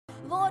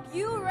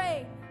You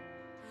reign.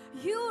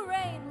 You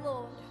reign,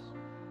 Lord.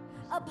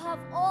 Above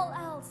all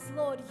else,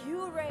 Lord,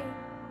 you reign.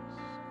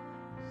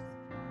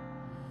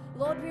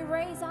 Lord, we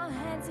raise our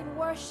hands in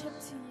worship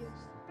to you.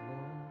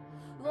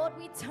 Lord,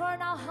 we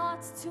turn our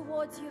hearts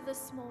towards you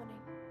this morning.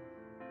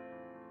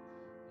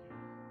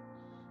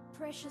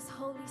 Precious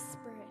Holy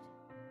Spirit,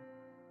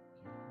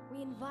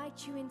 we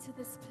invite you into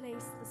this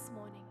place this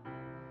morning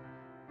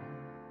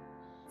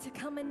to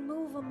come and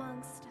move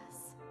amongst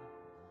us,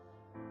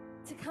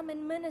 to come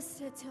and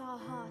minister to our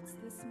hearts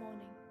this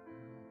morning.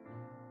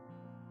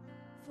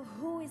 For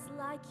who is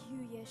like you,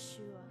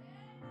 Yeshua?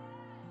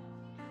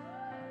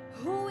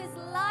 Who is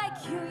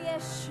like you,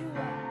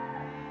 Yeshua?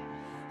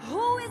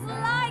 Who is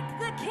like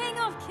the King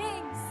of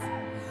Kings?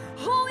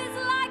 Who is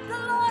like the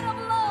Lord of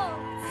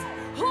Lords?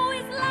 Who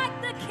is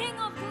like the King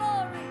of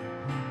Glory?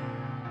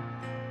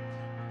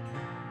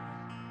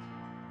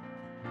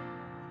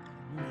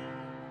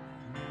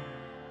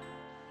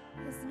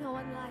 There's no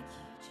one like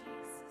you,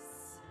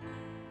 Jesus.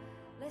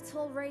 Let's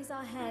all raise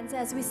our hands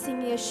as we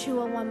sing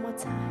Yeshua one more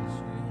time.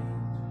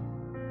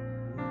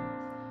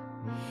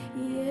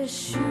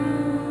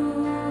 Yeshua.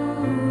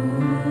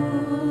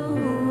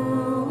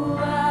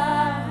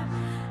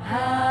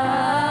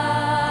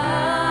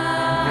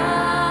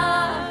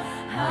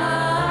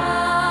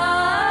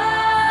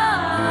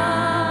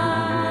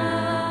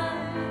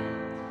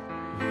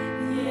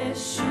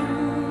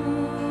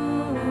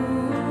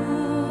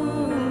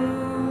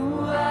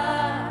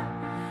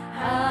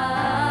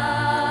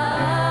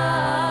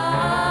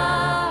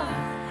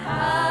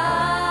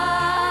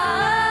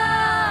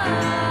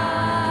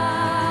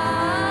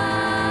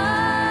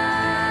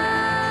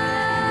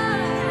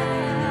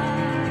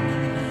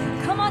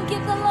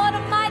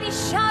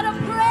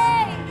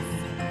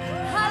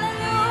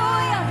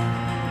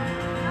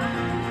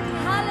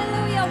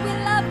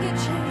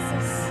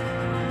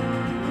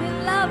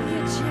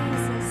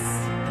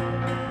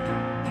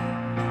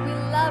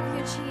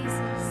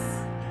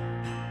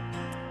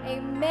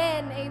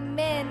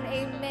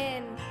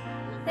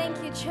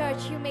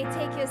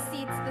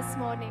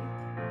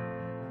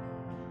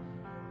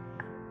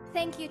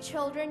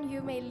 Children,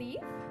 you may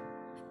leave.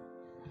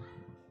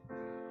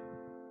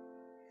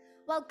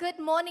 Well, good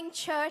morning,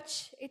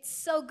 church. It's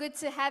so good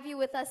to have you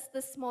with us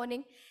this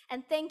morning.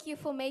 And thank you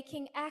for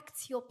making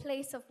Acts your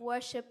place of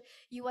worship.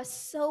 You are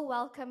so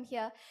welcome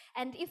here.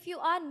 And if you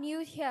are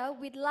new here,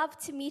 we'd love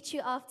to meet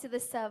you after the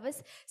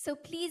service. So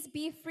please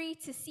be free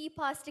to see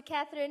Pastor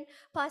Catherine,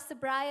 Pastor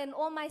Brian,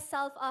 or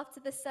myself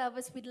after the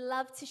service. We'd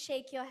love to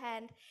shake your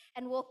hand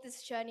and walk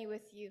this journey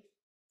with you.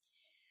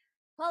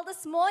 Well,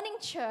 this morning,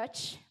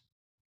 church,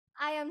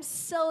 I am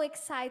so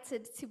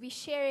excited to be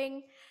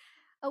sharing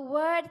a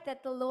word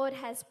that the Lord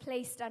has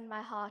placed on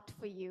my heart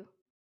for you.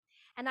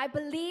 And I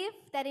believe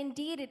that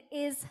indeed it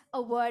is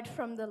a word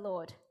from the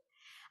Lord.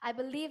 I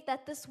believe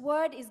that this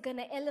word is going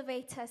to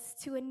elevate us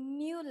to a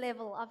new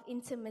level of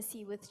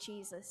intimacy with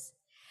Jesus.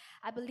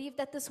 I believe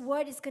that this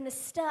word is going to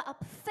stir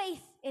up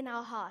faith in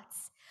our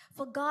hearts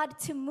for God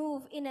to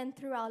move in and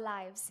through our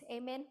lives.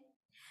 Amen.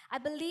 I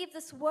believe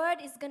this word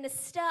is going to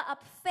stir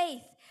up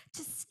faith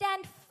to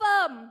stand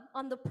firm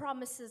on the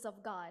promises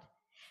of God,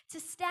 to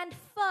stand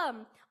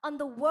firm on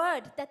the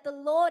word that the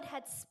Lord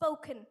had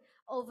spoken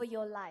over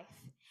your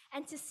life,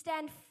 and to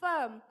stand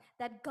firm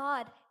that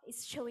God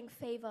is showing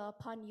favor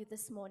upon you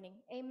this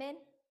morning. Amen.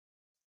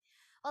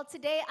 Well,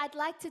 today I'd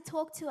like to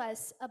talk to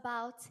us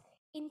about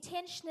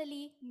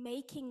intentionally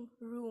making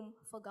room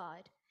for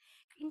God,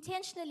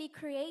 intentionally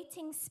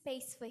creating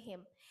space for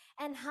Him,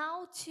 and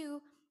how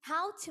to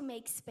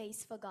make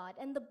space for God,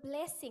 and the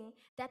blessing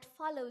that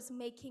follows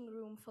making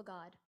room for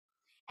God.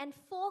 And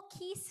 4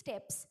 key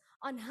steps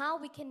on how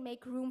we can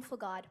make room for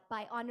God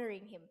by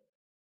honoring Him.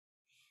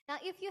 Now,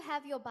 if you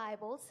have your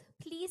Bibles,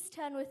 please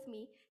turn with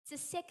me to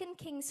 2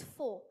 Kings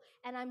 4,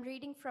 and I'm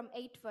reading from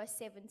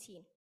verse 8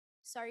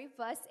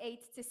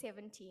 to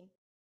 17.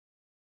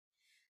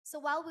 So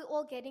while we're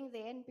all getting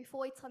there, and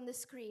before it's on the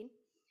screen,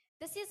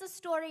 this is a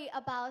story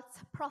about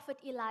Prophet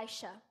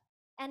Elisha.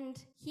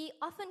 And he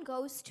often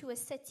goes to a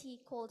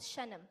city called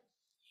Shunem.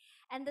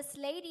 And this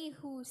lady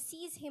who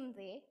sees him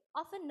there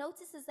often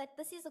notices that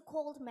this is a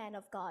called man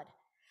of God.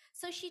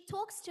 So she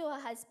talks to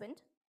her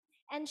husband,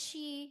 and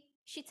she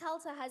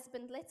tells her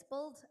husband, let's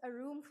build a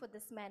room for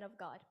this man of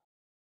God.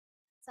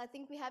 So I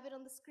think we have it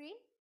on the screen.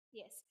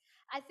 Yes.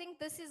 I think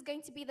this is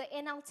going to be the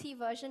NLT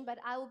version, but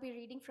I will be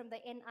reading from the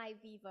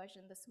NIV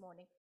version this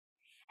morning.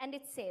 And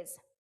it says,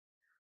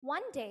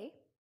 one day,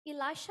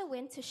 Elisha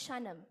went to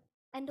Shunem,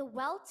 and a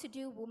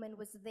well-to-do woman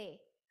was there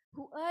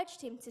who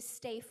urged him to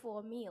stay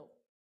for a meal.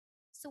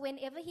 So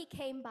whenever he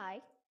came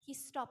by, he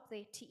stopped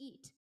there to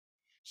eat.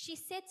 She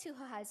said to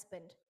her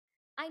husband,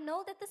 I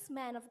know that this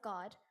man of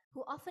God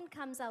who often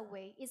comes our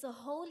way is a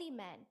holy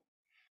man.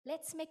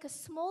 Let's make a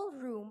small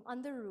room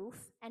on the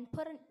roof and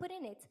put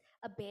in it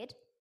a bed,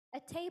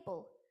 a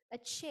table, a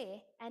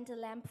chair, and a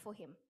lamp for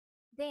him.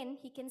 Then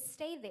he can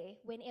stay there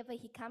whenever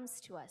he comes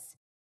to us.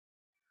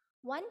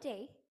 One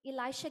day,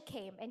 Elisha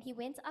came, and he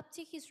went up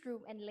to his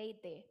room and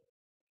laid there.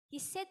 He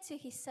said to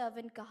his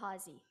servant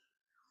Gehazi,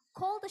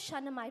 Call the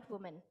Shunammite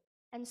woman.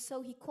 And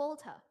so he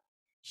called her.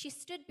 She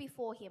stood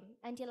before him,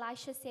 and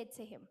Elisha said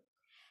to him,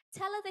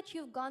 Tell her that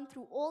you've gone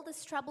through all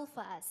this trouble for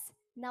us.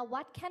 Now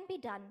what can be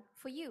done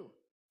for you?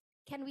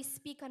 Can we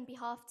speak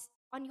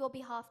on your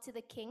behalf to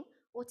the king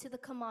or to the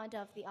commander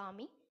of the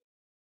army?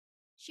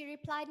 She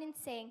replied in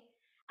saying,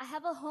 I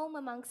have a home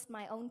amongst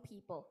my own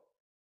people.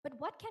 But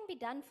what can be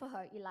done for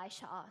her?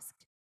 Elisha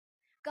asked.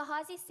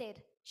 Gehazi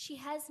said, She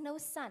has no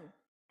son,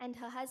 and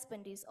her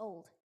husband is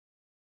old.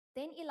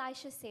 Then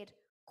Elisha said,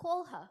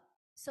 Call her.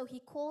 So he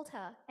called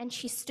her, and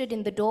she stood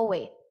in the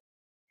doorway.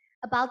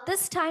 About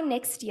this time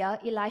next year,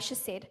 Elisha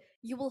said,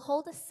 You will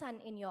hold a son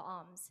in your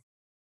arms.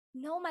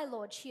 No, my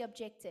lord, she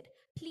objected.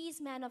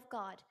 Please, man of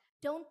God,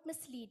 don't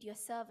mislead your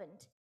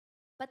servant.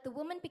 But the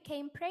woman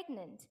became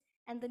pregnant,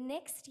 and the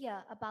next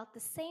year, about the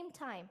same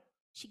time,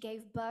 she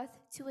gave birth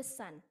to a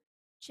son,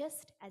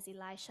 just as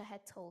Elisha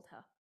had told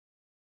her.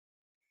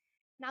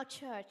 Now,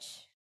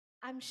 church,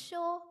 I'm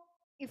sure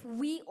if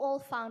we all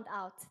found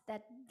out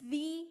that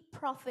the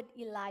prophet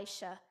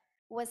Elisha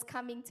was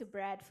coming to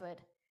Bradford,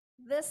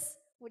 this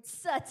would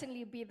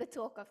certainly be the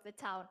talk of the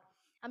town.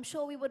 I'm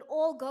sure we would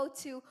all go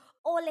to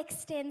all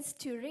extents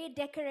to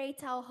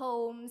redecorate our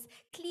homes,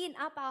 clean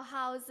up our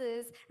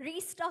houses,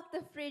 restock the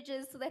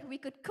fridges so that we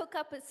could cook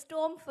up a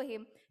storm for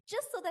him,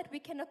 just so that we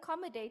can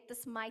accommodate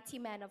this mighty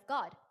man of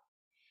God.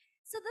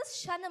 So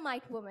this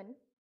Shunammite woman,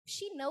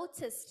 she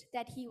noticed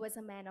that he was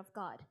a man of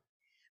God.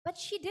 But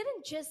she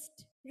didn't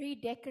just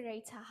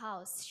redecorate her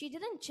house. She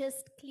didn't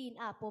just clean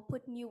up or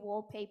put new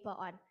wallpaper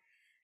on.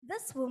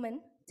 This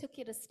woman took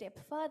it a step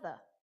further,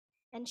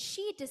 and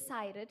she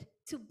decided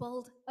to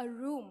build a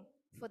room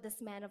for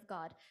this man of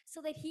God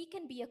so that he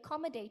can be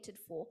accommodated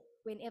for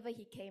whenever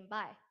he came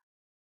by.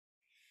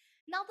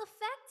 Now, the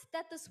fact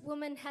that this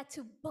woman had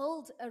to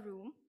build a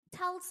room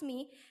tells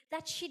me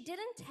that she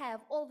didn't have,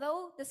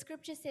 although the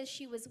scripture says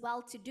she was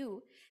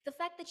well-to-do, the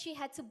fact that she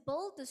had to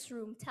build this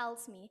room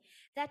tells me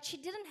that she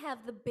didn't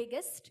have the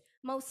biggest,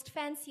 most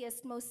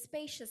fanciest, most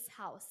spacious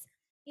house.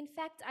 In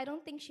fact, I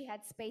don't think she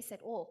had space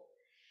at all.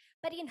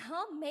 But in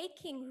her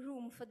making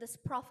room for this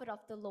prophet of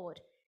the Lord,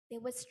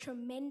 there was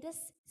tremendous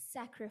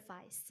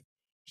sacrifice.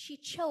 She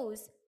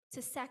chose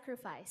to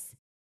sacrifice.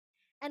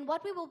 And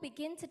what we will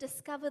begin to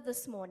discover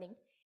this morning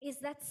is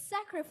that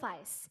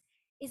sacrifice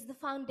is the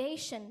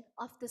foundation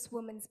of this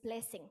woman's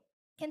blessing.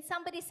 Can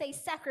somebody say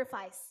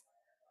sacrifice?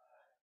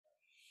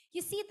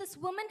 You see, this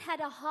woman had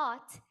a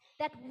heart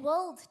that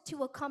willed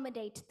to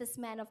accommodate this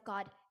man of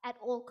God at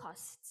all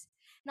costs.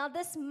 Now,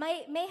 this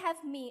may have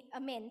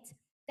meant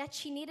that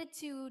she needed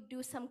to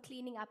do some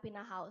cleaning up in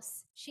her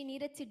house. She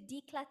needed to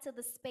declutter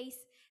the space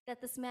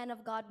that this man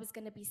of God was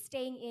going to be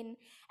staying in.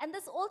 And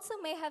this also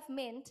may have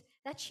meant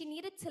that she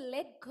needed to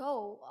let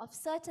go of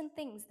certain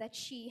things that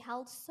she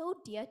held so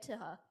dear to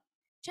her,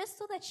 just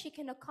so that she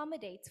can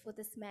accommodate for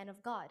this man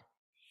of God.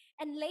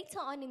 And later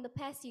on in the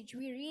passage,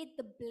 we read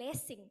the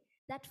blessing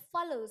that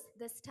follows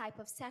this type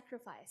of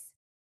sacrifice.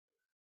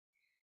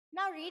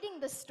 Now, reading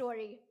this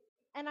story,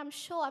 and I'm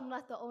sure I'm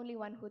not the only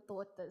one who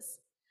thought this,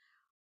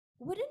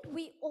 wouldn't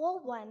we all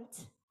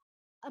want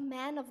a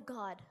man of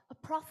God, a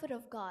prophet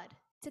of God,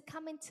 to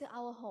come into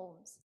our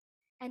homes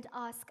and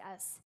ask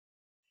us,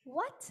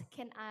 what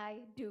can I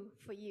do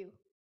for you?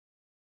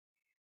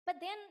 But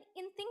then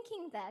in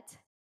thinking that,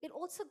 it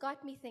also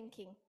got me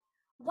thinking,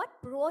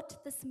 what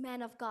brought this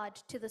man of God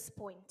to this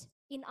point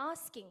in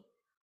asking,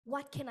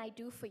 what can I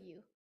do for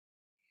you?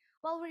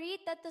 Well, we read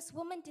that this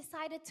woman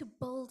decided to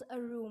build a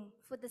room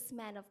for this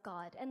man of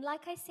God. And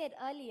like I said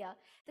earlier,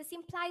 this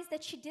implies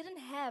that she didn't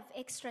have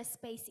extra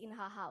space in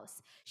her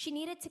house. She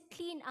needed to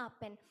clean up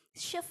and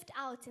shift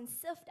out and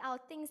sift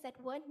out things that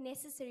weren't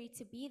necessary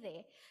to be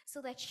there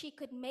so that she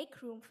could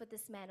make room for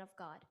this man of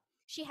God.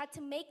 She had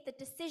to make the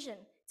decision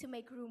to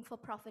make room for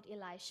Prophet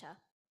Elisha.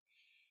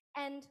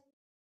 And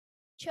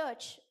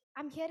church,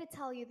 I'm here to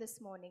tell you this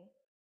morning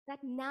that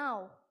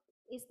now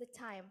is the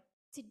time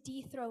to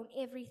dethrone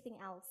everything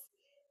else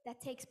that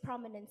takes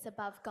prominence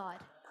above God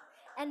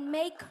and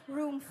make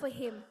room for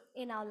him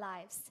in our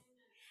lives.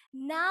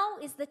 Now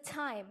is the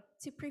time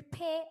to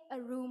prepare a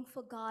room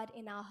for God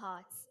in our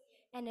hearts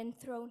and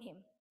enthrone him.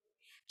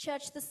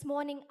 Church, this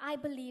morning, I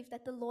believe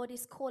that the Lord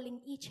is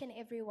calling each and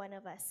every one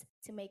of us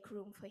to make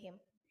room for him.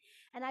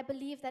 And I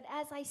believe that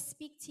as I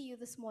speak to you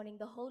this morning,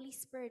 the Holy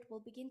Spirit will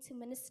begin to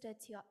minister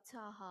to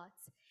our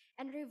hearts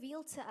and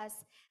reveal to us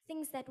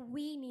things that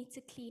we need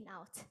to clean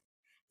out,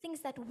 things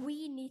that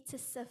we need to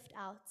sift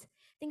out,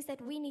 things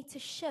that we need to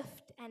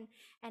shift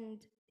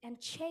and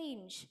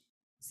change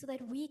so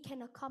that we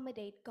can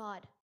accommodate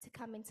God to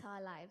come into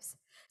our lives,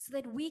 so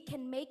that we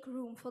can make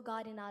room for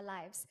God in our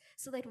lives,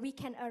 so that we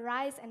can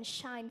arise and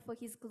shine for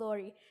his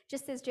glory,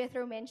 just as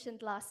Jethro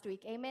mentioned last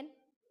week. Amen?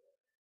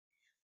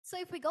 So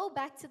if we go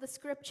back to the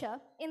scripture,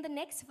 in the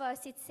next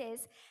verse it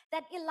says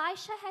that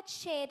Elisha had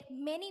shared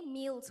many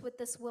meals with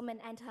this woman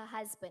and her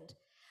husband,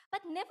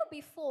 but never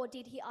before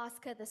did he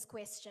ask her this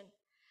question,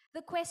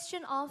 the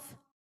question of,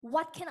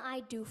 what can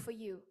I do for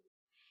you?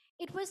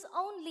 It was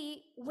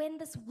only when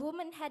this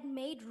woman had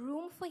made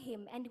room for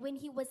him and when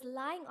he was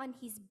lying on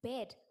his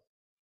bed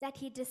that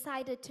he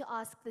decided to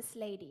ask this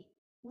lady,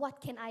 "What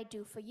can I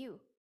do for you?"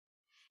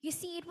 You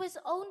see, it was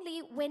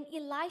only when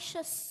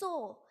Elisha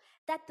saw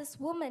that this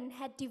woman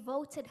had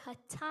devoted her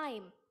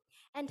time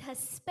and her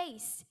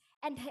space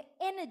and her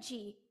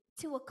energy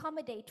to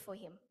accommodate for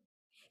him.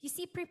 You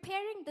see,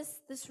 preparing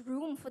this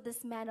room for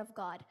this man of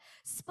God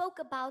spoke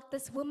about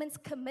this woman's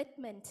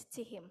commitment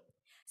to him.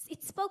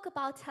 It spoke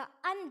about her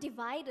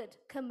undivided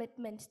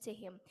commitment to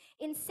him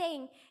in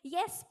saying,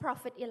 "Yes,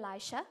 Prophet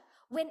Elisha,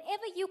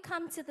 whenever you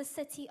come to the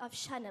city of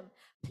Shunem,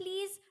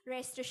 please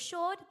rest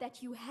assured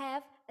that you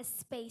have a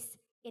space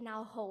in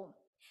our home."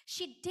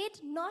 She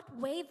did not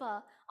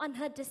waver on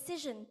her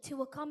decision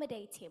to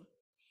accommodate him.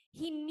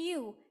 He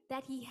knew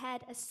that he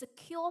had a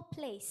secure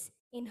place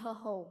in her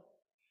home.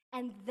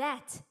 And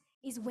that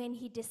is when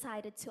he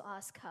decided to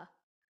ask her,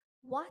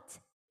 "What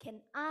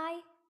can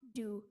I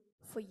do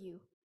for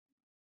you?"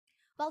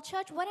 Well,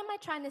 church, what am I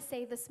trying to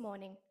say this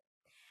morning?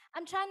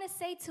 I'm trying to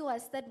say to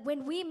us that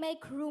when we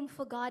make room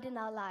for God in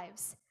our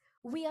lives,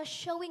 we are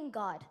showing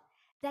God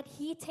that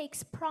he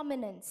takes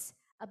prominence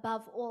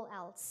above all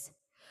else.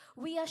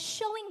 We are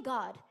showing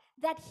God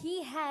that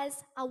he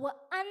has our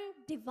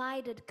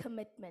undivided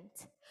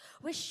commitment.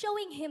 We're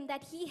showing him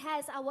that he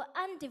has our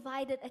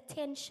undivided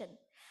attention,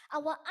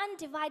 our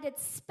undivided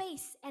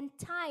space and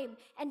time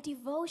and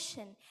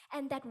devotion,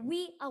 and that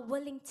we are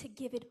willing to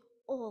give it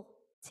all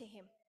to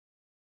him.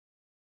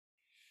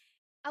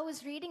 I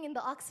was reading in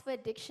the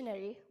Oxford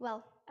Dictionary.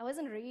 Well, I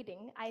wasn't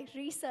reading, I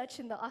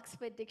researched in the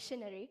Oxford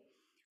Dictionary.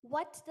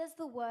 What does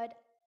the word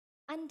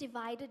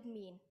undivided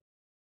mean?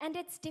 And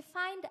it's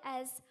defined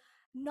as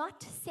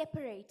not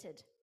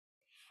separated.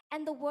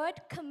 And the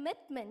word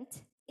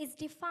commitment is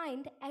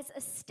defined as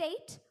a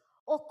state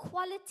or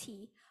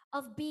quality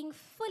of being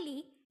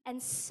fully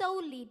and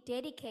solely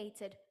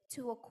dedicated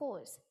to a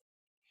cause.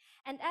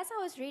 And as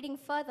I was reading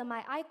further,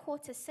 my eye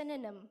caught a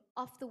synonym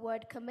of the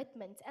word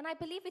commitment, and I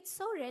believe it's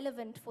so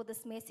relevant for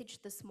this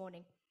message this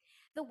morning.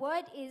 The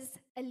word is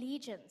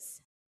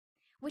allegiance,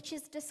 which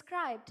is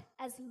described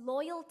as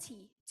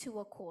loyalty to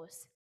a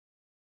cause.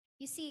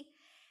 You see,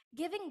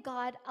 giving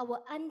God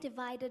our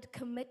undivided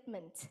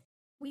commitment,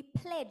 we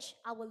pledge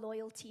our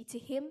loyalty to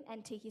him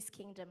and to his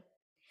kingdom.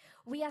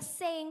 We are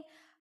saying,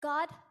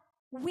 "God,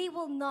 we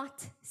will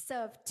not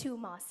serve two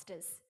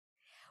masters."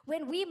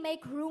 When we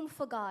make room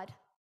for God,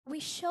 we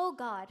show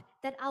God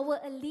that our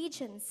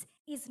allegiance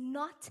is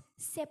not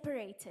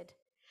separated.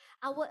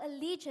 Our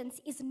allegiance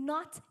is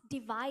not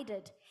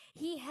divided.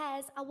 He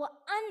has our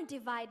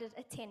undivided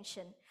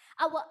attention,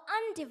 our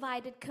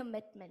undivided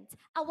commitment,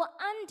 our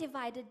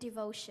undivided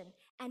devotion,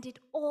 and it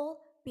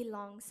all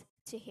belongs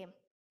to him.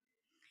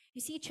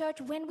 You see,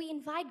 church, when we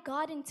invite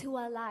God into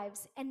our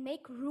lives and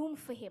make room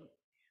for him,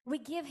 we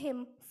give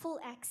him full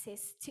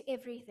access to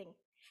everything,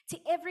 to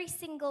every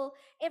single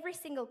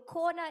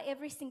corner,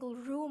 every single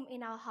room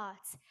in our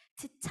hearts,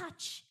 to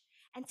touch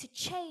and to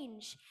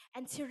change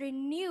and to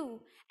renew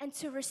and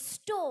to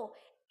restore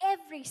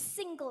every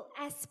single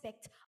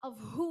aspect of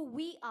who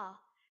we are,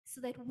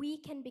 so that we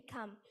can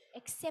become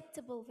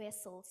acceptable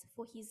vessels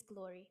for his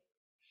glory.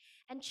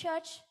 And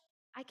church,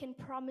 I can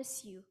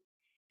promise you,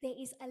 there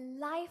is a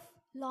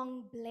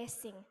lifelong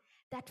blessing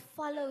that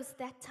follows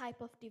that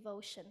type of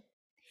devotion.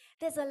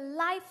 There's a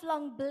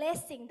lifelong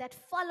blessing that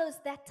follows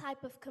that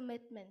type of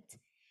commitment.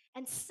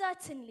 And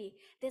certainly,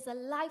 there's a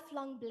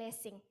lifelong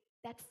blessing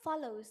that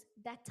follows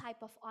that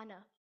type of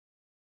honor.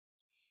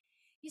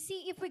 You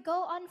see, if we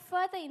go on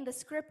further in the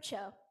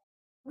scripture,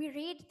 we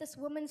read this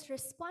woman's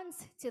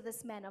response to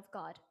this man of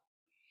God.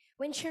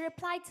 When she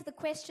replied to the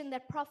question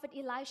that Prophet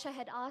Elisha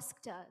had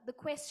asked her, the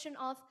question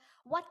of,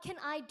 "What can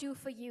I do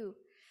for you?"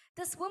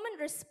 This woman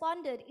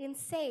responded in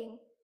saying,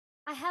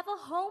 "I have a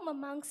home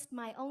amongst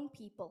my own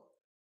people."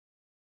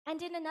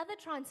 And in another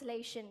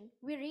translation,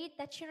 we read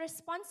that she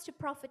responds to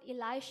Prophet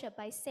Elisha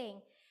by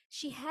saying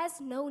she has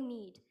no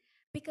need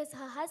because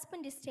her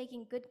husband is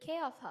taking good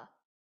care of her.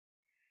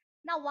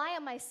 Now, why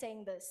am I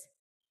saying this?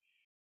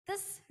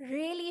 This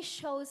really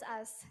shows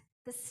us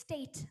the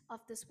state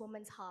of this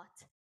woman's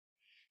heart.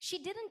 She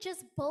didn't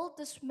just build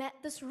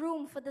this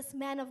room for this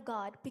man of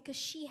God because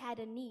she had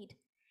a need.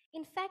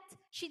 In fact,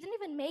 she didn't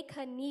even make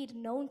her need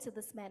known to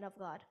this man of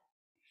God.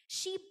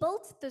 She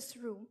built this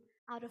room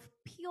out of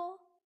pure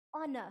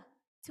honor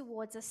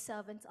towards a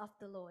servant of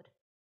the Lord.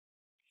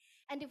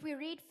 And if we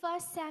read 1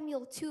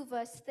 Samuel 2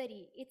 verse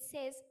 30, it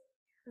says,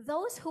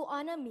 "Those who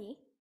honor me,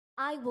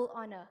 I will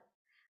honor,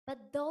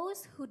 but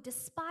those who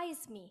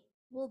despise me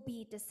will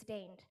be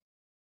disdained."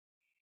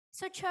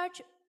 So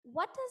church,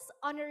 what does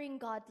honoring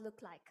God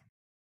look like?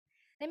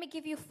 Let me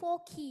give you 4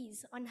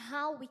 keys on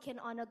how we can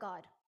honor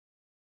God.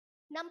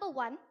 Number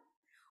 1,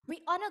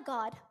 we honor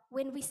God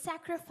when we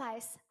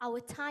sacrifice our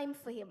time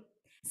for him.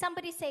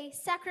 Somebody say,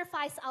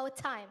 sacrifice our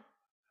time.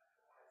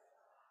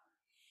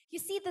 You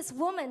see, this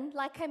woman,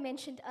 like I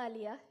mentioned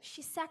earlier,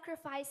 she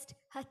sacrificed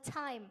her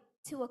time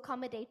to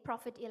accommodate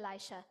Prophet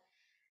Elisha.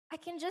 I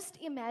can just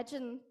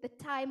imagine the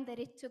time that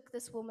it took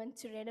this woman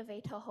to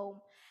renovate her home.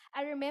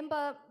 I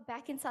remember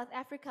back in South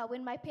Africa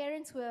when my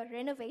parents were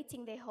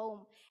renovating their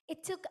home,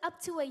 it took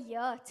up to a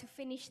year to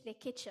finish their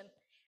kitchen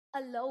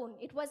alone.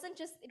 It wasn't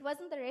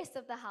the rest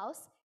of the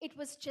house, it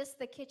was just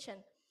the kitchen.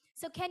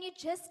 So can you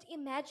just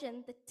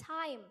imagine the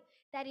time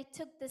that it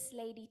took this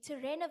lady to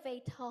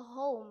renovate her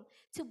home,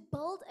 to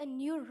build a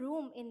new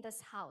room in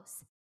this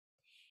house?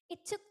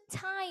 It took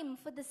time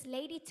for this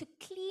lady to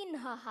clean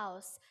her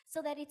house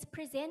so that it's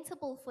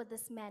presentable for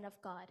this man of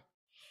God.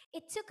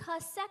 It took her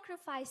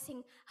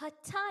sacrificing her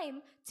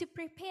time to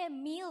prepare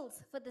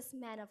meals for this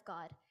man of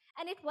God.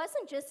 And it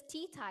wasn't just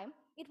tea time,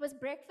 it was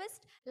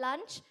breakfast,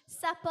 lunch,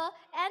 supper,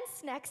 and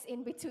snacks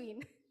in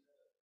between.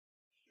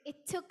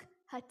 It took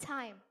her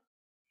time.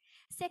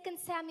 2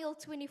 Samuel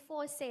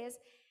 24 says,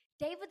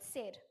 David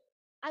said,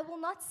 I will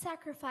not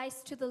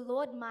sacrifice to the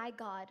Lord my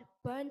God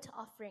burnt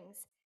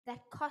offerings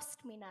that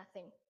cost me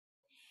nothing.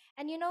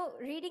 And you know,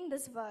 reading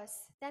this verse,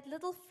 that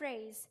little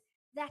phrase,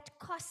 that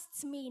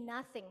costs me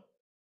nothing,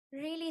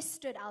 really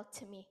stood out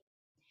to me.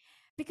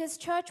 Because,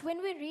 church,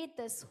 when we read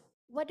this,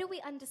 what do we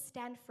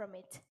understand from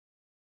it?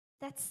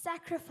 That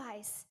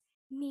sacrifice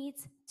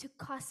needs to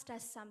cost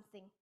us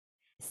something.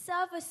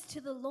 Service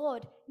to the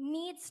Lord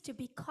needs to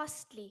be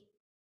costly.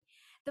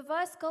 The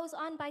verse goes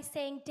on by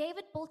saying,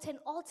 David built an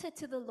altar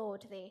to the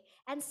Lord there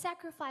and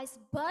sacrificed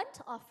burnt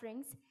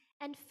offerings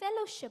and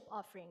fellowship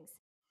offerings.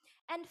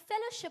 And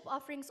fellowship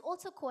offerings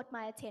also caught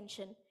my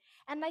attention.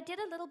 And I did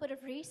a little bit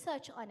of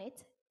research on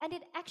it, and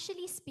it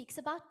actually speaks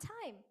about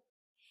time.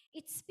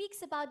 It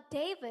speaks about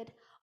David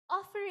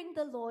offering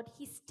the Lord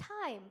his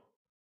time.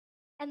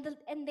 And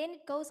then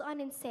it goes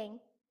on in saying,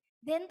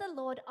 then the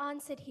Lord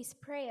answered his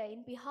prayer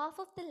in behalf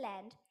of the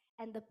land,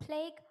 and the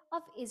plague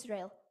of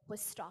Israel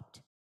was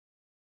stopped.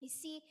 You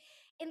see,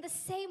 in the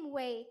same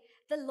way,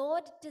 the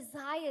Lord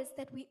desires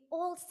that we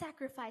all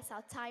sacrifice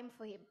our time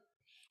for him.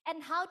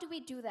 And how do we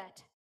do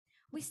that?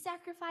 We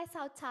sacrifice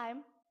our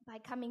time by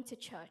coming to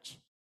church.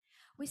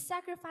 We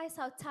sacrifice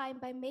our time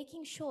by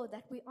making sure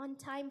that we're on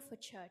time for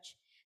church,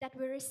 that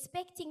we're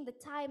respecting the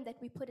time that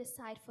we put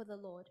aside for the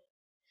Lord.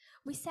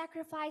 We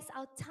sacrifice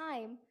our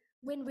time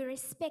when we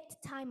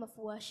respect time of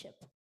worship,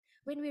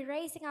 when we're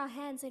raising our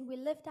hands and we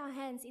lift our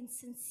hands in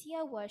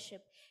sincere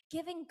worship,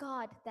 giving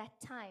God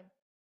that time.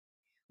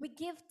 We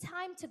give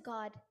time to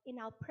God in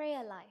our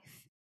prayer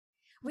life.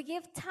 We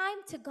give time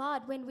to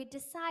God when we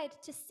decide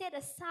to set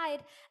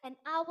aside an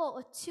hour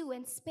or two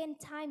and spend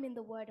time in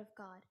the Word of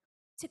God,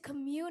 to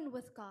commune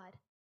with God.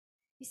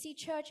 You see,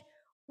 church,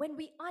 when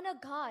we honor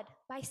God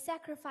by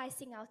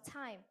sacrificing our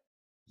time,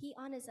 He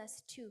honors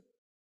us too.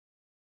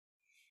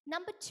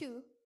 Number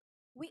two,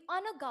 we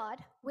honor God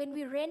when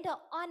we render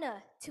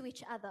honor to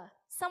each other.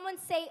 Someone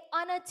say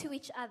honor to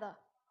each other.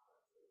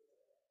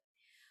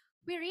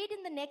 We read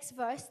in the next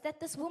verse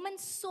that this woman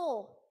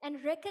saw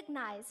and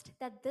recognized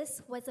that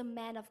this was a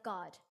man of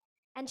God,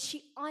 and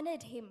she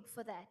honored him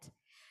for that.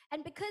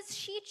 And because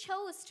she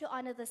chose to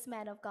honor this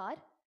man of God,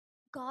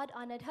 God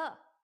honored her.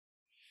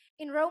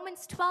 In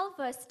Romans 12,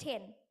 verse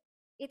 10,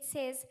 it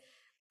says,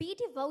 be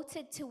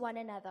devoted to one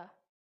another.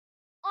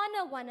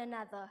 Honor one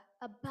another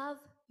above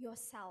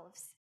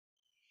yourselves.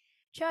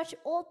 Church,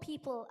 all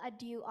people are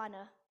due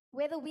honor,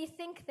 whether we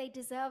think they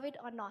deserve it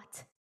or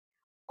not.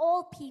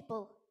 All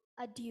people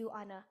are due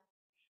honor.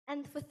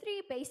 And for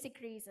three basic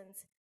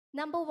reasons.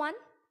 Number one,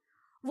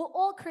 we're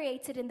all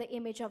created in the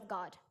image of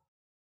God.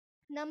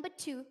 Number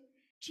two,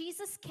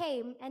 Jesus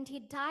came and he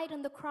died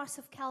on the cross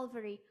of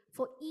Calvary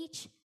for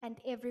each and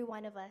every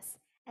one of us,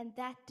 and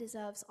that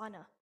deserves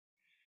honor.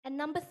 And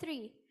number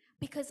three,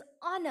 because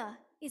honor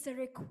is a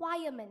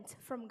requirement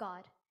from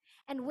God.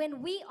 And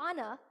when we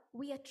honor,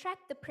 we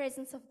attract the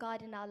presence of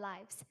God in our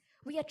lives.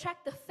 We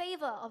attract the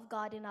favor of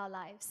God in our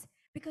lives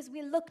because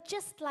we look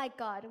just like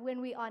God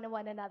when we honor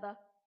one another.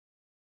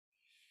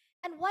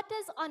 And what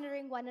does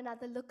honoring one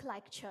another look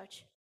like,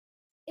 church?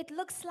 It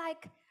looks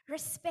like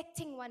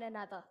respecting one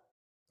another.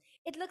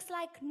 It looks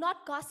like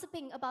not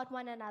gossiping about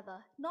one another,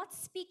 not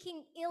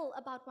speaking ill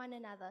about one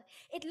another.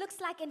 It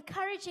looks like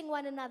encouraging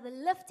one another,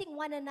 lifting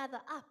one another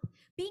up,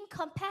 being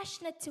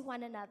compassionate to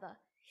one another.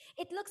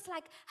 It looks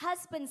like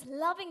husbands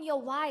loving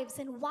your wives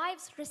and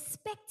wives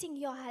respecting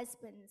your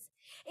husbands.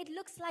 It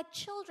looks like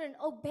children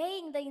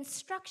obeying the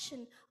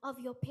instruction of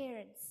your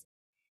parents.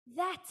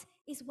 That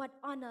is what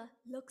honor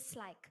looks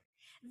like.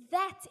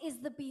 That is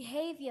the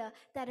behavior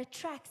that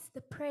attracts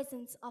the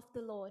presence of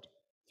the Lord.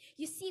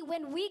 You see,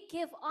 when we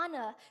give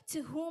honor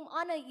to whom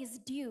honor is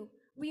due,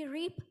 we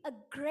reap a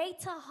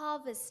greater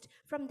harvest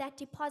from that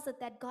deposit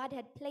that God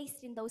had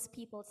placed in those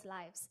people's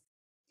lives.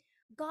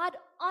 God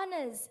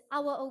honors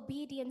our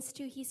obedience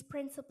to his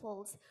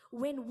principles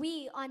when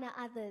we honor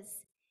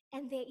others,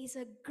 and there is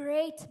a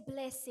great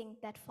blessing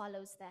that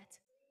follows that.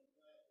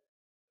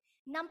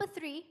 Number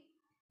three,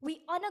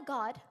 we honor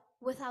God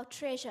with our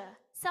treasure.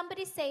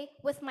 Somebody say,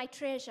 with my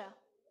treasure.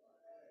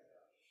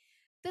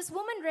 This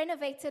woman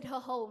renovated her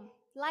home.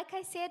 Like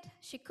I said,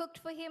 she cooked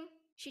for him,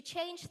 she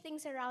changed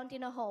things around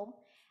in her home,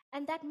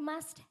 and that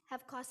must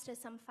have cost her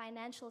some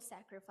financial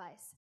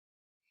sacrifice.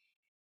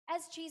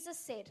 As Jesus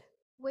said,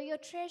 where your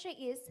treasure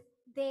is,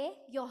 there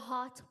your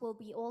heart will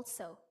be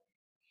also.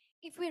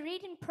 If we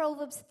read in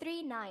Proverbs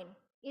 3:9,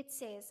 it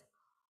says,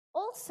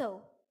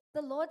 also,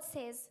 the Lord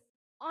says,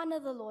 honor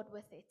the Lord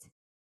with it.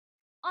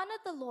 Honor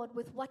the Lord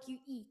with what you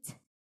eat.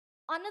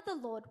 Honor the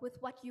Lord with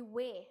what you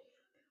wear.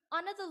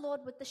 Honor the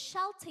Lord with the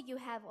shelter you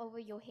have over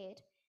your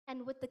head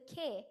and with the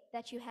care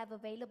that you have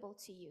available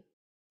to you.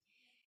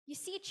 You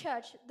see,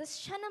 church, this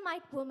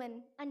Shunammite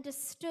woman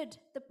understood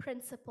the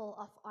principle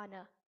of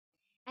honor,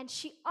 and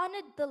she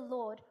honored the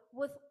Lord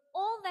with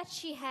all that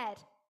she had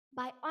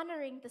by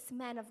honoring this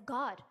man of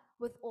God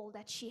with all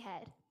that she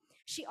had.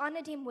 She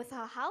honored him with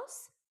her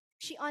house.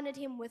 She honored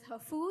him with her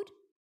food.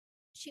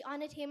 She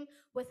honored him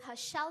with her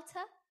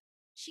shelter.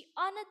 She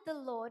honored the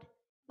Lord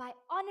by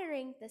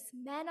honoring this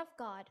man of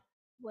God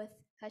with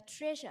her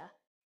treasure,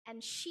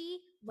 and she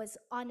was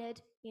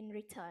honored in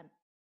return.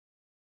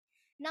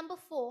 Number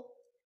 4,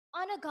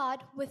 honor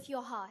God with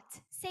your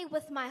heart. Say,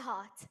 with my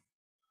heart.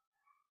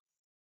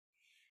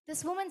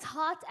 This woman's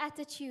heart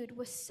attitude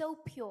was so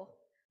pure.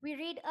 We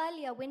read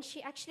earlier when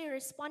she actually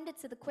responded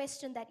to the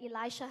question that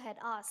Elisha had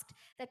asked,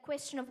 that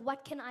question of,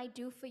 what can I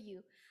do for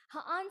you?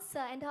 Her answer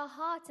and her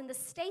heart and the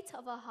state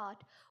of her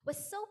heart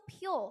was so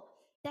pure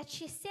that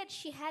she said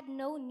she had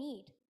no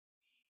need.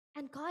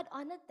 And God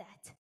honored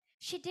that.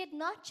 She did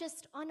not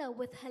just honor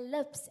with her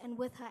lips and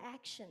with her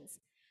actions.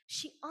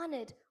 She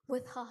honored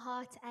with her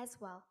heart as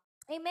well.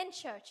 Amen,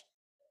 church.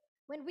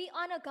 When we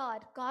honor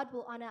God, God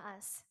will honor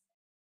us.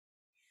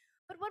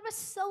 But what was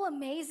so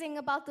amazing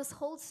about this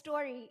whole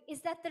story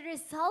is that the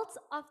result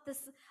of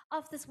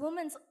this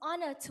woman's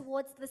honor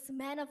towards this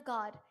man of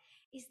God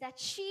is that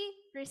she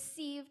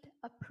received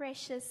a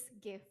precious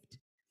gift.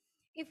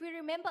 If we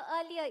remember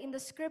earlier in the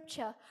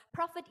scripture,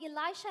 Prophet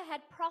Elisha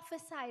had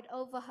prophesied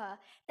over her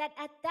that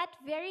at that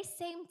very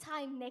same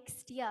time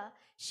next year,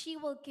 she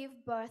will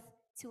give birth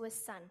to a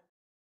son.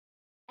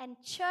 And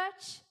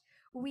church,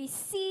 we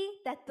see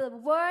that the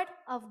word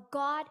of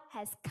God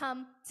has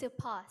come to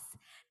pass.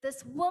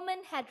 This woman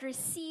had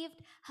received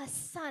her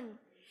son.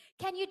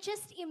 Can you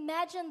just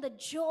imagine the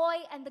joy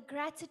and the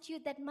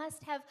gratitude that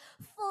must have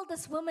filled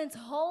this woman's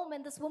home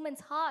and this woman's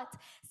heart?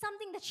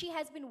 Something that she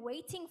has been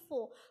waiting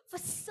for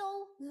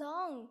so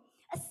long.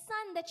 A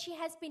son that she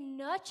has been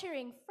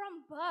nurturing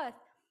from birth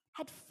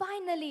had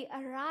finally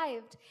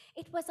arrived.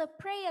 It was a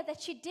prayer that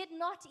she did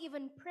not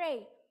even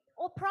pray,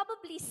 or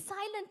probably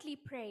silently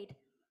prayed,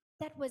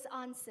 that was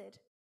answered.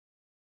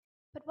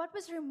 But what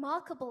was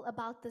remarkable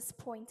about this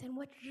point, and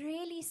what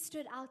really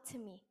stood out to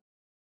me,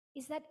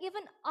 is that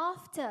even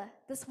after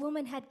this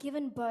woman had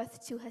given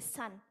birth to her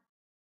son,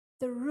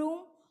 the room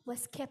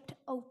was kept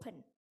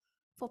open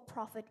for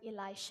Prophet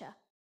Elisha.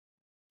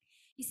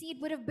 You see, it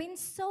would have been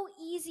so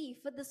easy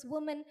for this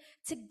woman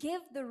to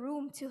give the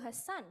room to her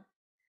son,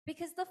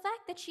 because the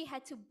fact that she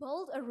had to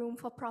build a room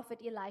for Prophet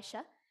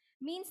Elisha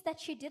means that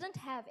she didn't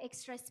have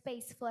extra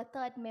space for a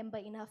third member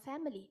in her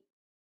family.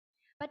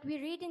 But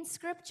we read in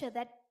scripture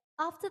that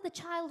after the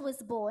child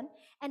was born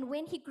and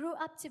when he grew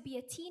up to be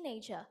a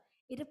teenager,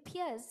 it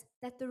appears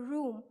that the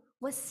room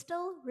was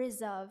still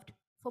reserved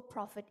for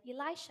Prophet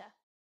Elisha.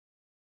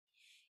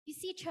 You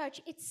see,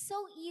 church, it's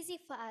so easy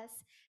for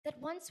us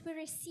that once we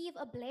receive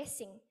a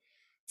blessing,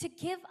 to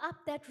give up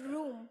that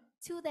room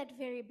to that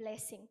very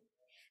blessing.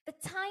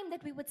 The time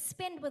that we would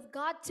spend with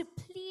God to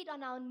plead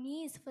on our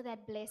knees for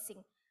that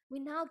blessing, we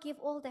now give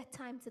all that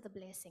time to the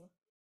blessing.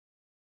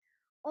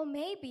 Or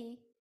maybe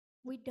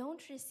we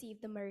don't receive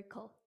the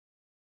miracle,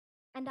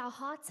 and our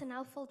hearts are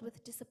now filled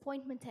with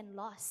disappointment and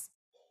loss,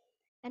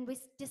 and we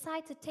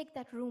decide to take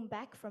that room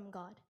back from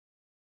God.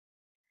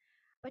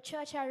 But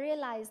church, I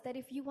realize that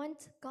if you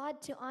want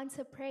God to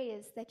answer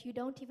prayers that you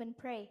don't even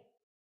pray,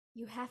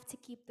 you have to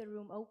keep the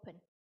room open.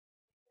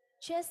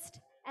 Just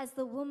as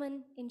the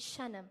woman in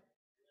Shunem,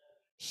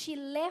 she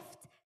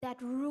left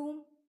that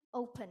room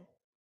open.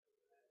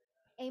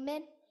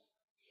 Amen.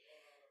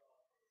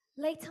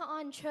 Later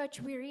on,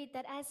 church, we read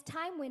that as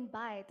time went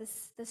by,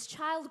 this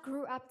child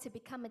grew up to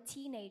become a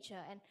teenager,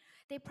 and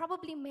they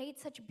probably made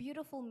such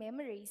beautiful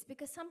memories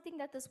because something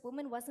that this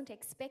woman wasn't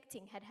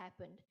expecting had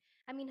happened.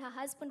 I mean, her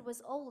husband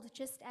was old,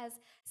 just as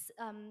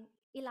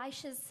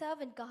Elisha's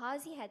servant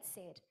Gehazi had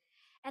said.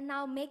 And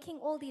now, making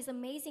all these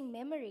amazing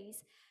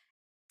memories,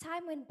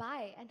 time went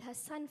by and her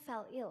son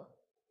fell ill,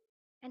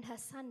 and her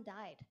son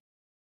died.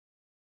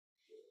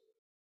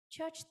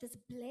 Church, this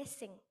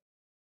blessing,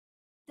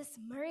 this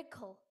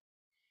miracle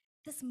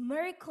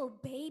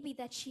baby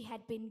that she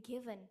had been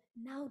given,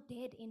 now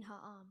dead in her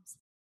arms.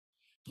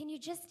 Can you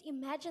just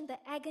imagine the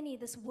agony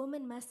this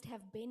woman must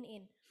have been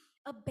in?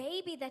 A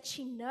baby that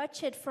she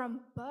nurtured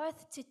from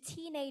birth to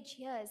teenage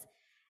years,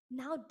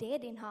 now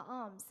dead in her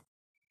arms.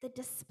 The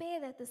despair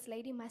that this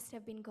lady must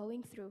have been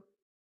going through.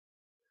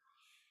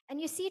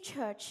 And you see,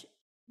 church,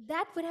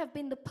 that would have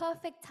been the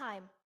perfect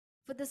time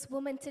for this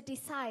woman to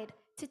decide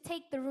to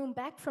take the room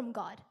back from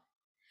God.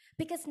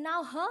 Because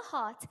now her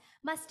heart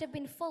must have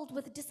been filled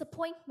with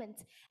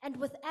disappointment and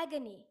with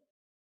agony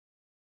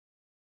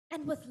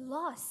and with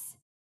loss.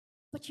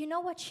 But you know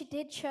what she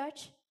did,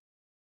 church?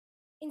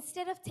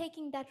 instead of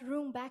taking that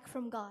room back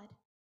from God,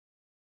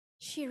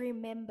 she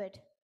remembered.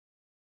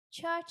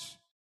 Church,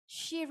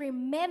 she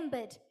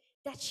remembered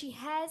that she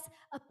has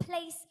a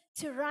place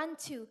to run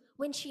to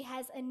when she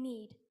has a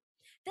need.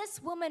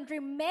 This woman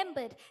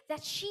remembered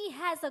that she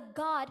has a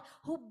God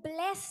who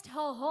blessed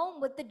her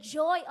home with the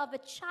joy of a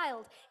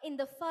child in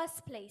the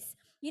first place.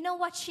 You know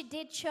what she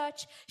did,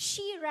 church?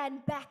 She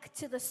ran back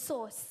to the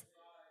source.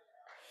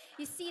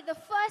 You see, the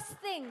first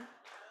thing,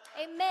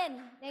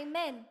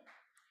 amen.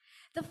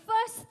 The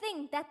first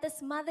thing that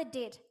this mother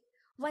did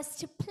was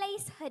to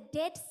place her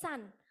dead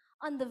son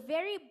on the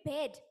very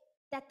bed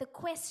that the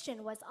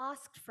question was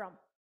asked from.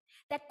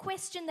 That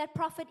question that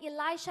Prophet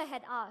Elisha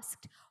had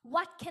asked,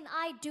 what can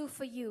I do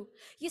for you?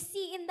 You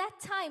see, in that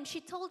time,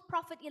 she told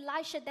Prophet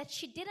Elisha that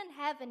she didn't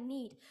have a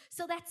need,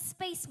 so that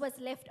space was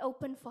left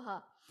open for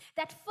her.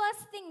 That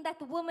first thing that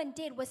the woman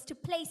did was to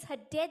place her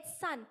dead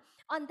son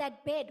on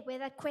that bed where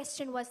that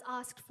question was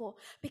asked for,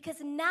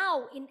 because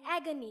now in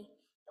agony,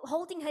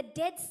 holding her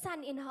dead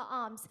son in her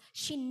arms,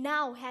 she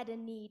now had a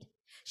need.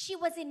 She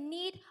was in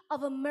need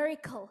of a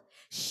miracle.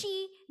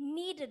 She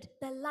needed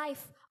the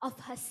life of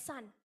her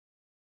son.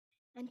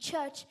 And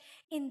church,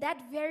 in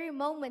that very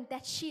moment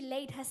that she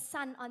laid her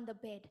son on the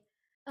bed,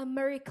 a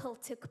miracle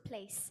took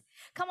place.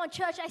 Come on,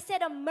 church, I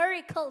said a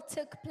miracle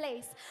took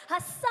place. Her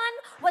son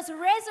was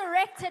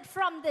resurrected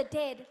from the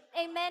dead.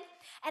 Amen.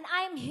 And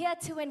I am here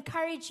to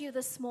encourage you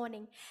this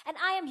morning. And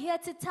I am here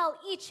to tell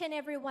each and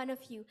every one of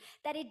you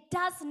that it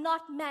does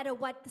not matter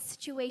what the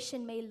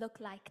situation may look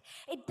like.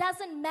 It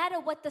doesn't matter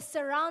what the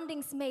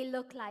surroundings may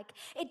look like.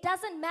 It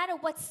doesn't matter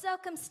what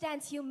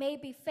circumstance you may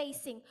be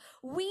facing.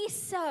 We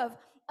serve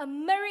a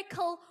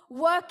miracle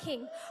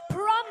working,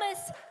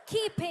 promise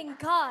keeping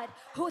God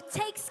who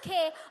takes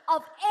care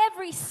of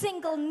every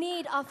single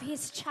need of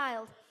his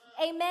child.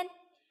 Amen.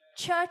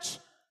 Church,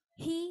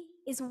 he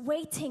is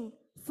waiting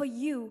for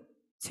you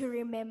to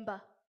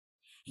remember.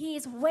 He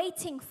is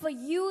waiting for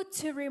you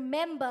to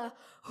remember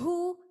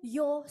who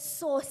your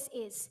source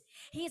is.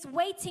 He is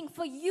waiting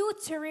for you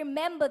to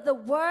remember the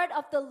word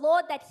of the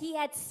Lord that he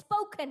had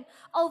spoken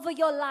over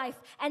your life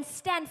and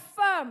stand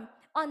firm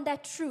on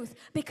that truth,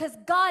 because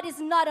God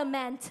is not a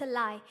man to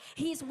lie.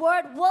 His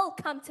word will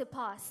come to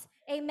pass.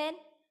 Amen.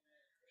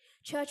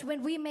 Church,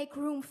 when we make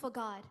room for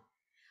God,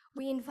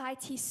 we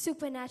invite his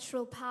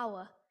supernatural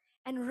power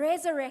and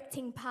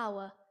resurrecting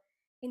power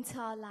into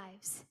our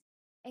lives.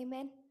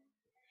 Amen.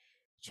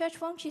 Church,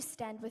 won't you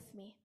stand with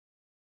me?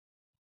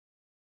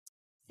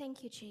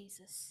 Thank you,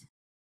 Jesus.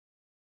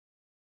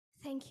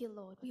 Thank you,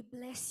 Lord. We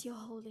bless your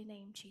holy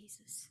name,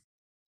 Jesus.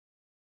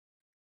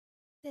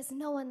 There's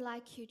no one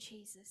like you,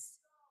 Jesus.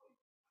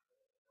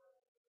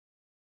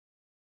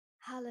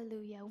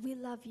 Hallelujah. We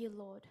love you,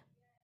 Lord.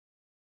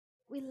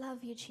 We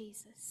love you,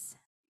 Jesus.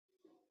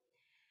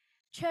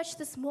 Church,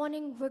 this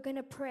morning we're going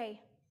to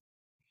pray,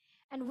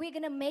 and we're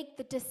going to make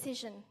the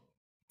decision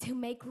to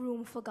make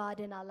room for God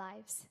in our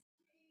lives.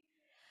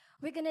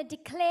 We're going to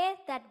declare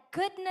that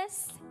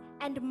goodness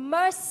and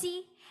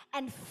mercy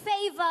and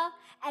favor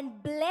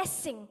and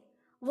blessing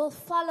will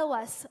follow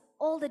us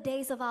all the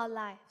days of our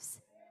lives.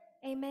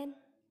 Amen.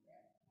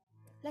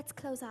 Let's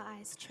close our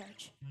eyes,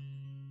 church.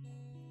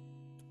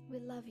 We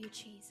love you,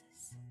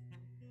 Jesus.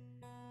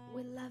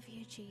 We love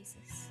you,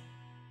 Jesus.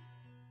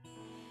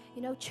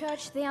 You know,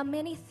 church, there are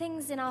many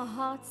things in our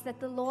hearts that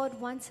the Lord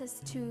wants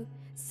us to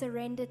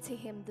surrender to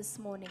him this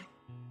morning.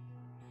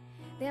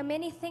 There are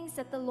many things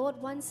that the Lord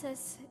wants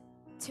us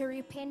to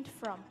repent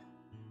from.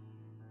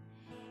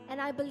 And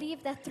I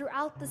believe that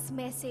throughout this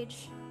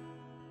message,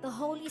 the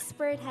Holy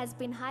Spirit has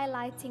been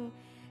highlighting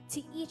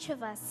to each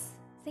of us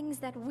things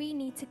that we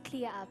need to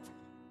clear up,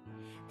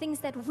 things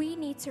that we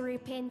need to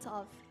repent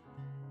of,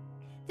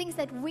 things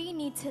that we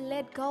need to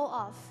let go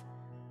of,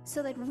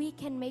 so that we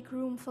can make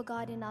room for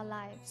God in our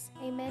lives.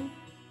 Amen.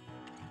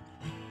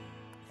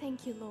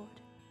 Thank you, Lord.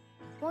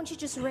 Won't you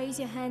just raise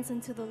your hands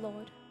unto the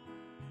Lord?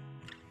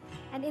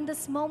 And in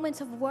this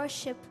moment of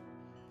worship,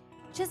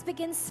 just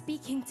begin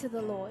speaking to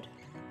the Lord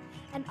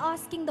and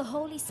asking the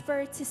Holy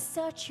Spirit to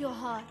search your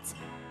heart,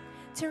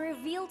 to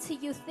reveal to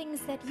you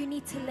things that you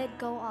need to let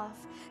go of,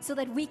 so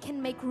that we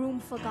can make room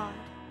for God.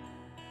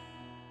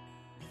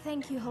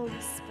 Thank you, Holy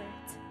Spirit.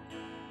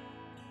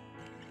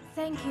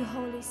 Thank you,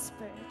 Holy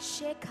Spirit.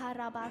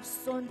 Shekaraba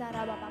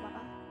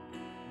sondarababa.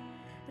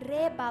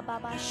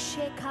 Rebababa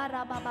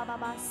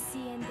shekarababa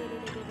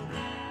siendelelelele.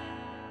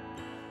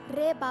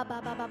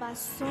 Rebababa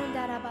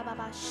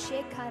sondarababa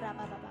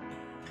shekarababa.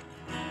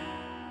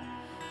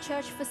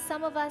 Church, for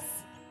some of us,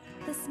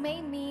 this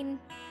may mean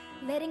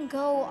letting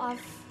go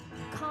of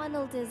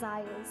carnal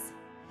desires,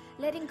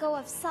 letting go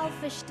of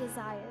selfish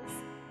desires.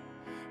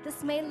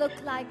 This may look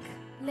like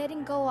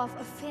letting go of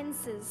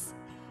offenses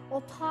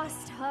or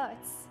past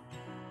hurts.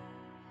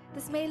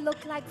 This may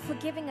look like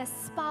forgiving a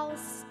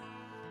spouse,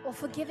 or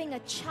forgiving a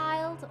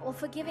child, or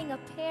forgiving a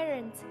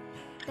parent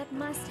that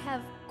must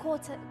have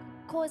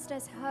caused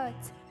us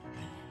hurt,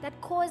 that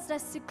caused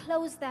us to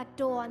close that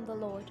door on the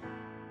Lord.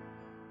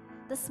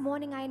 This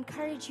morning I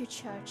encourage you,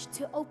 church,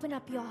 to open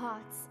up your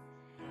hearts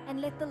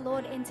and let the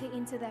Lord enter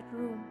into that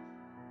room.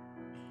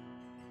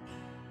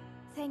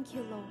 Thank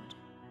you, Lord.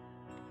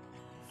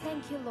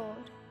 Thank you,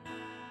 Lord.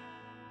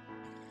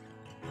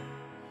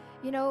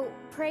 You know,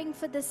 praying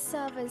for this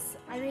service,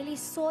 I really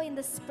saw in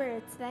the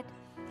Spirit that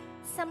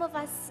some of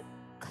us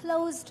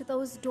closed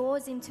those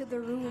doors into the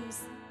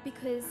rooms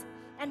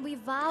and we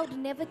vowed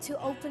never to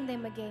open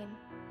them again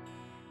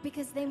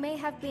because they may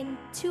have been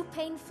too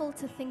painful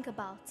to think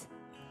about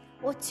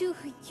or too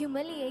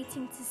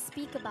humiliating to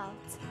speak about.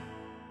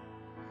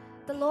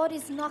 The Lord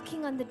is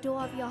knocking on the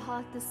door of your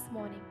heart this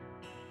morning,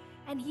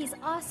 and He's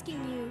asking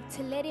you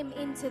to let Him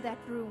into that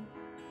room.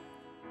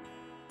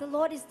 The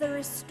Lord is the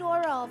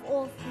restorer of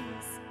all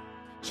things.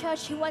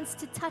 Church, He wants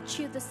to touch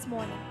you this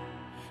morning.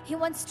 He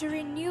wants to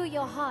renew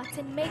your heart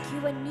and make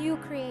you a new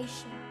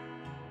creation.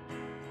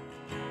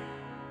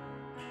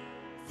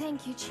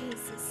 Thank you,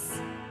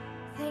 Jesus.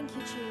 Thank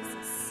you,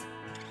 Jesus.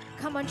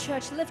 Come on,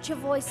 church, lift your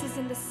voices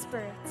in the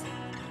Spirit.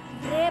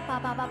 Re ba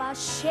ba ba ba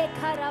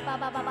shekara ba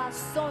ba ba ba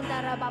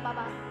sondara ba ba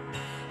ba.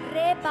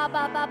 Re ba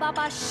ba ba ba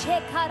ba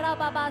shekara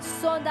ba ba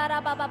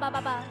sondara ba ba ba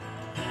ba ba.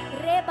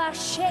 Re ba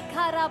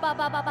shekara ba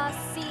ba ba ba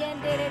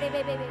siendere re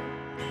be be be.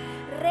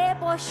 Re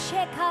bo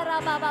shekara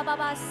ba ba ba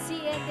ba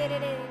siendere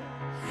re.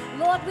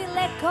 Lord, we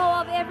let go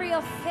of every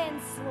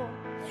offense, Lord.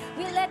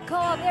 We let go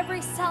of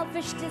every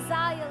selfish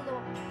desire,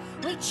 Lord.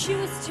 We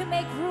choose to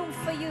make room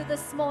for you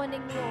this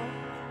morning, Lord.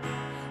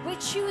 We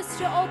choose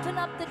to open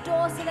up the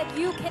door so that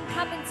you can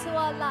come into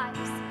our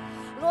lives.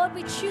 Lord,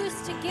 we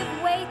choose to give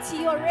way to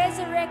your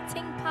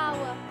resurrecting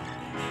power.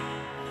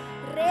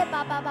 Re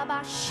ba ba ba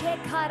ba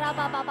shekara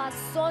ba ba ba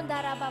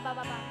sondara ba ba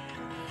ba ba.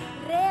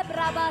 Re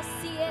bra ba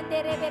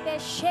siendere bebe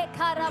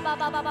shekara ba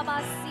ba ba ba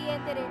ba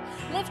siendere.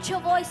 Lift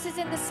your voices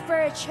in the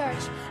Spirit,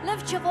 church.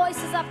 Lift your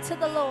voices up to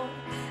the Lord.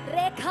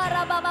 Re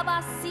kara ba ba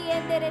ba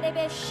siendere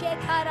bebe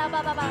shekara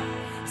ba ba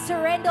ba.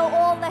 Surrender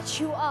all that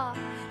you are.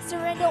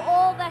 Surrender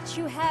all that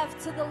you have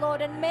to the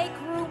Lord and make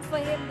room for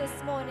Him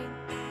this morning.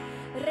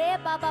 Re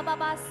ba ba ba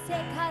ba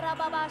sekara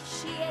ba ba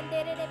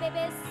siendere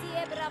bebe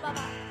siebra ba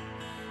ba.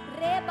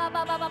 Re ba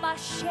ba ba ba ba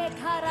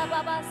shekara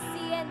ba ba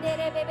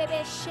siendere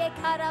bebe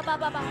shekara ba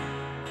ba ba.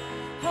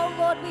 Oh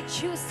Lord, we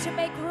choose to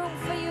make room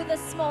for you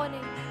this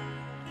morning.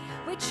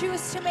 We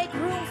choose to make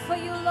room for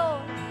you,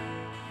 Lord.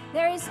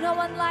 There is no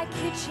one like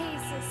you,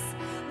 Jesus.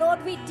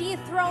 Lord, we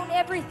dethrone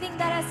everything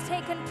that has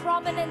taken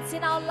prominence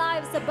in our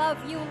lives above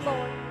you,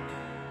 Lord.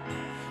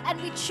 And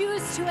we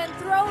choose to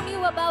enthrone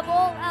you above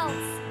all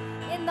else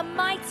in the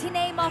mighty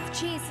name of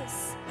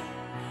Jesus.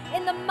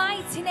 In the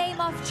mighty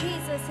name of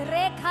Jesus.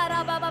 Re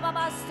kara ba ba ba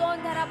ba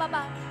sondara ba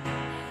ba.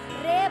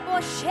 Re bo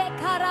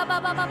shekara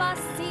ba ba ba ba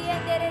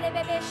siendere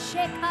bebe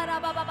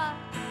shekara ba ba ba.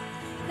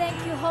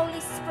 Thank you,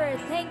 Holy Spirit.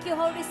 Thank you,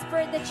 Holy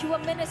Spirit, that you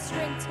are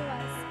ministering to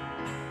us.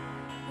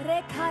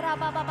 Re kara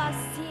ba ba ba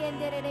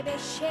siendere bebe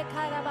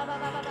shekara ba ba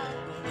ba ba ba.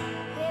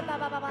 Re ba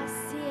ba ba ba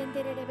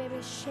siendere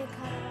bebe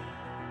shekara.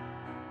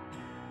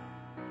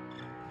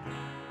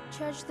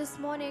 Church, this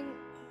morning,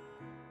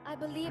 I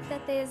believe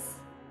that there's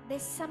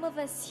some of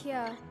us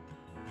here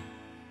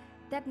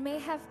that may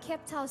have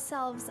kept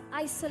ourselves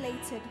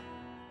isolated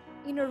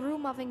in a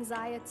room of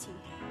anxiety,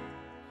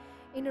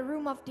 in a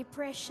room of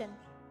depression,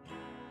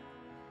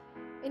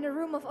 in a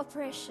room of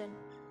oppression.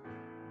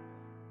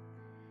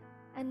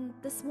 And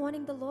this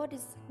morning, the Lord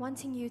is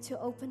wanting you to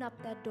open up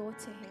that door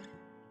to Him.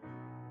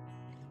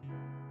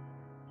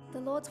 The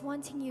Lord's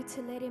wanting you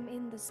to let Him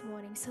in this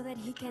morning so that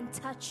He can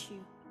touch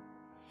you,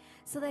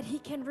 so that He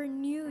can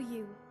renew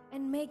you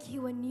and make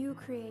you a new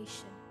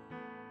creation.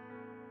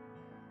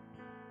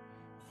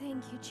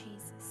 Thank you,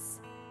 Jesus.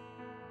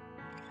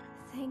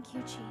 Thank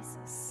you,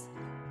 Jesus.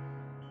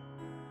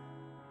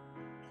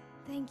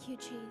 Thank you,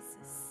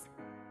 Jesus.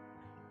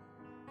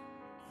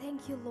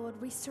 Thank you, Lord.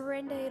 We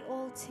surrender it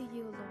all to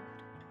you,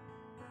 Lord.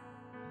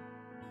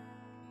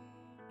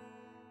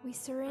 We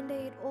surrender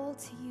it all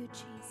to you,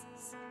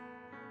 Jesus.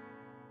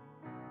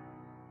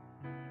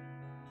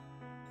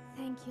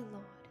 Thank you,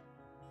 Lord.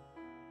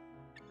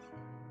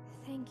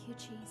 Thank you,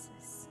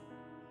 Jesus.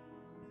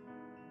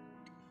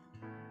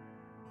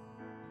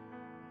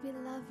 We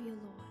love you,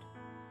 Lord.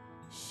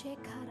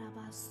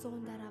 Shekaraba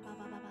sondaraba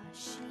baba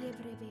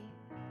shiebrebe.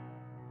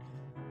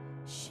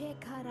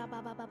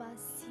 Shekaraba baba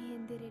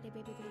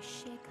sienderebe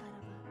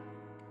shekaraba.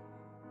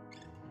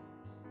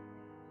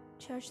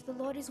 Church, the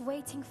Lord is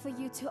waiting for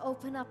you to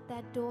open up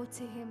that door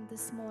to Him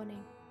this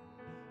morning.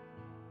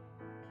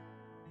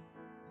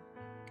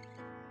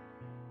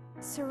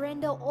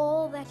 Surrender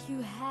all that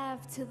you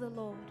have to the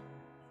Lord.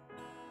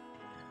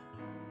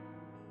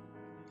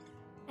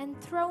 And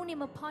throne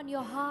Him upon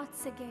your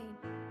hearts again.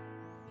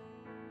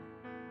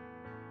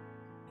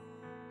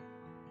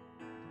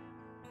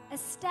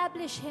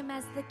 Establish Him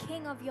as the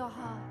King of your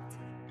heart.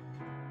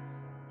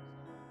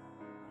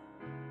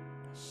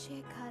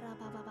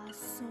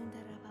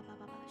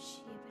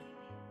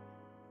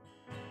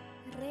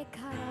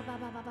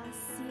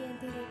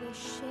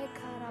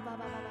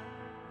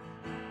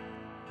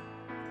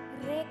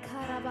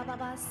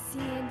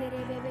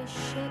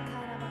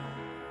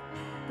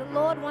 The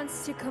Lord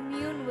wants to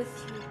commune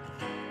with you.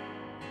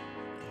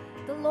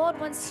 The Lord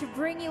wants to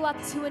bring you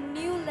up to a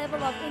new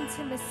level of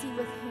intimacy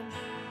with Him.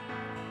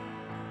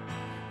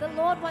 The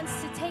Lord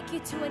wants to take you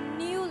to a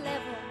new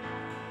level,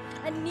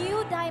 a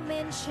new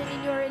dimension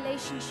in your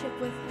relationship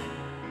with Him.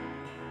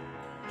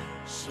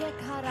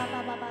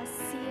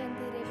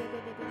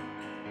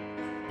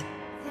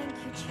 Thank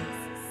you,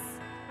 Jesus.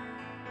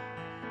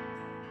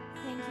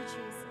 Thank you,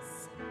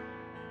 Jesus.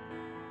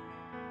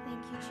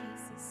 Thank you,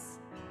 Jesus.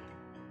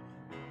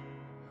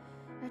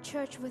 Now,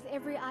 church, with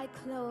every eye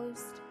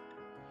closed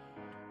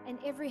and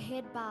every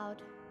head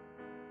bowed,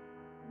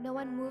 no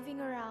one moving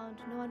around,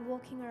 no one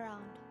walking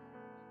around.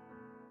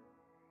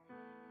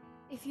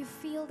 If you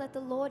feel that the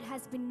Lord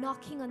has been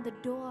knocking on the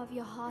door of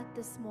your heart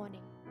this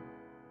morning,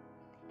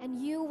 and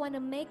you want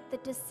to make the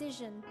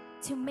decision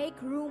to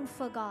make room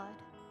for God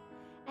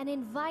and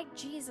invite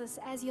Jesus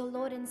as your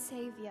Lord and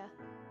Savior,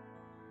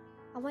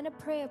 I want to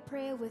pray a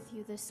prayer with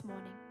you this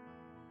morning.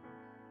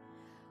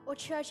 Or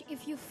church,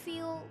 if you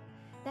feel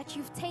that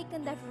you've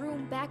taken that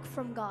room back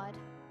from God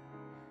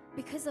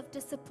because of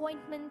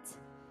disappointment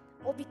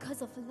or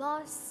because of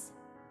loss,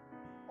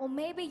 or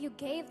maybe you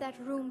gave that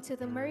room to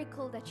the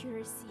miracle that you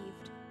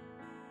received,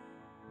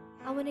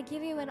 I want to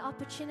give you an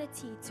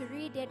opportunity to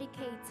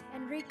rededicate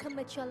and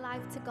recommit your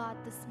life to God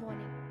this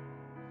morning,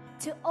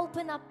 to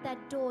open up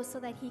that door so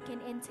that He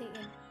can enter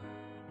in.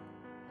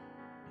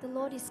 The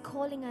Lord is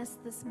calling us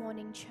this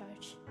morning,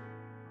 church.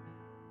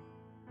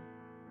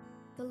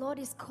 The Lord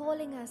is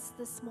calling us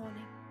this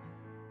morning.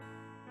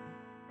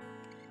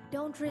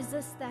 Don't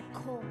resist that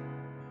call.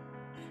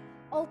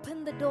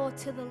 Open the door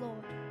to the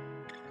Lord.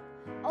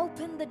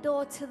 Open the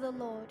door to the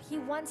Lord. He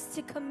wants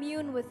to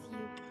commune with you.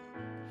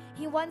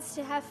 He wants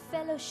to have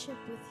fellowship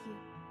with you.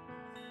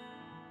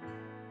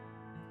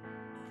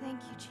 Thank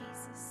you,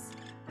 Jesus.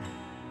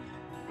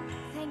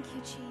 Thank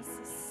you,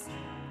 Jesus.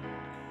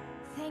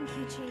 Thank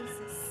you,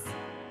 Jesus.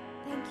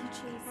 Thank you,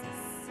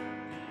 Jesus.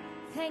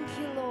 Thank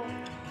you,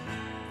 Lord.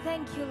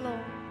 Thank you,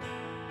 Lord.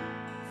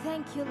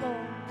 Thank you,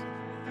 Lord.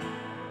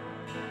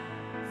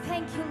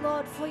 Thank you,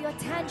 Lord, for your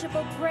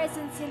tangible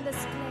presence in this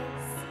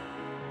place.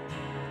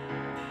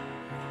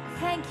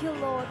 Thank you,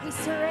 Lord. We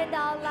surrender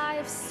our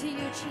lives to you,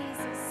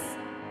 Jesus.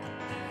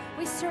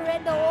 We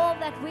surrender all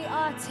that we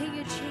are to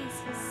you,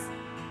 Jesus.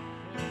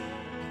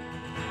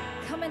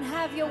 Come and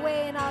have your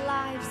way in our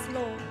lives,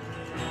 Lord.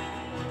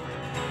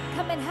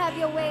 Come and have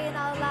your way in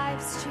our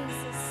lives,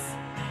 Jesus.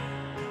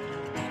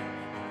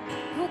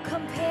 Who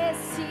compares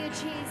to you,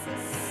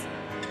 Jesus?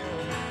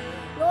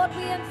 Lord,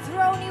 we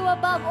enthrone you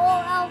above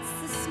all else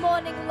this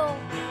morning, Lord.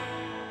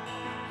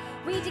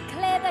 We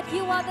declare that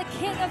you are the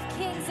King of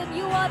Kings and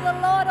you are the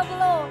Lord of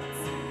Lords.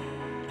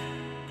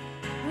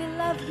 We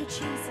love you,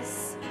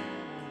 Jesus.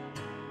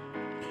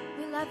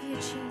 We love you,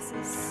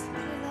 Jesus.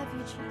 We love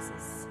you,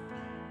 Jesus.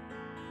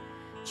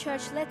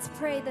 Church, let's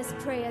pray this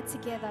prayer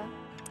together.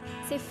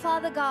 Say,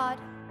 Father God,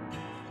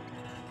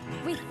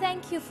 we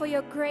thank you for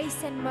your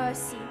grace and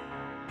mercy.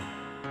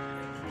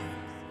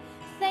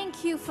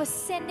 Thank you for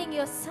sending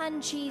your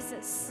Son,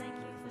 Jesus,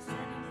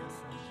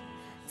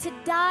 to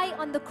die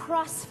on the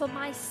cross for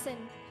my sin.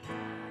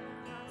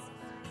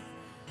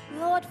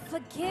 Lord,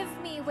 forgive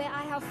me where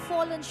I have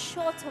fallen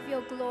short of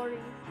your glory.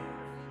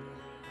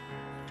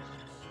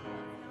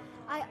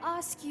 I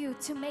ask you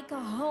to make a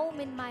home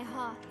in my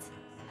heart.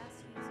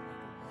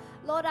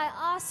 Lord, I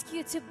ask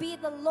you to be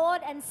the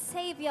Lord and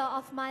Savior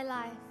of my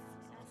life.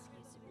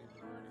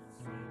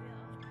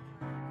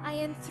 I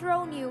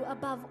enthrone you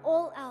above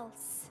all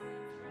else.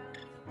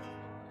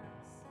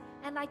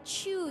 And I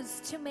choose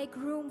to make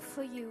room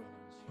for you.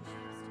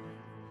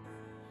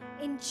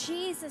 In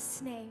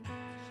Jesus' name.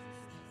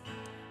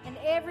 And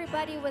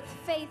everybody with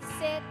faith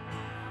said,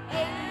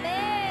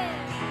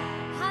 Amen.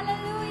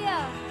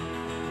 Hallelujah.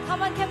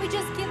 Come on, can we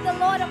just give the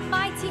Lord a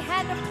mighty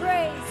hand of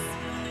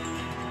praise?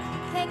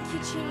 Thank you,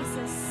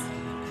 Jesus.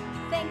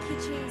 Thank you,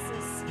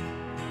 Jesus.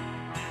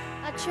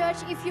 Church,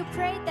 if you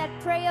prayed that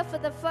prayer for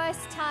the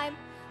first time,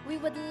 we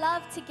would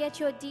love to get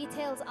your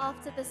details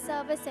after the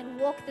service and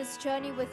walk this journey with